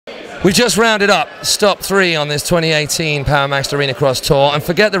We've just rounded up stop 3 on this 2018 PowerMax Arena Cross Tour, and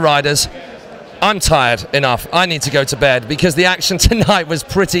forget the riders, I'm tired enough. I need to go to bed because the action tonight was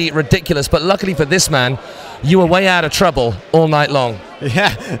pretty ridiculous, but luckily for this man, you were way out of trouble all night long.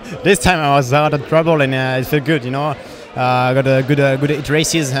 Yeah, this time I was out of trouble and it felt good, you know. I got a good 8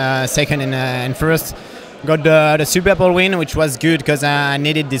 races, second and first. Got the Super Bowl win, which was good because I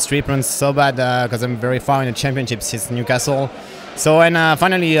needed these 3 points so bad because I'm very far in the championship since Newcastle. So and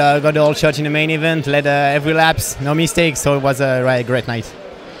finally got the whole shot in the main event, led every laps, no mistakes, so it was a great night.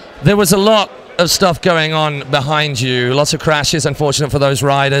 There was a lot of stuff going on behind you, lots of crashes, unfortunate for those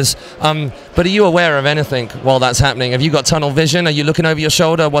riders, but are you aware of anything while that's happening? Have you got tunnel vision? Are you looking over your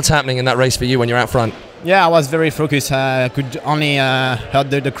shoulder? What's happening in that race for you when you're out front? Yeah, I was very focused. I could only hear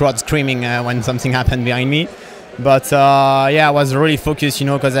the crowd screaming when something happened behind me. But yeah, I was really focused, you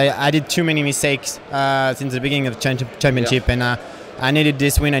know, because I did too many mistakes since the beginning of the championship, and I needed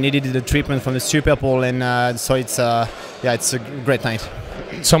this win. I needed the treatment from the Super Bowl, and so it's yeah, it's a great night.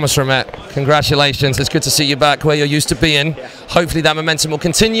 Thomas Ramette, congratulations. It's good to see you back where you're used to being. Hopefully that momentum will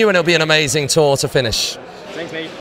continue and it'll be an amazing tour to finish. Thanks, mate.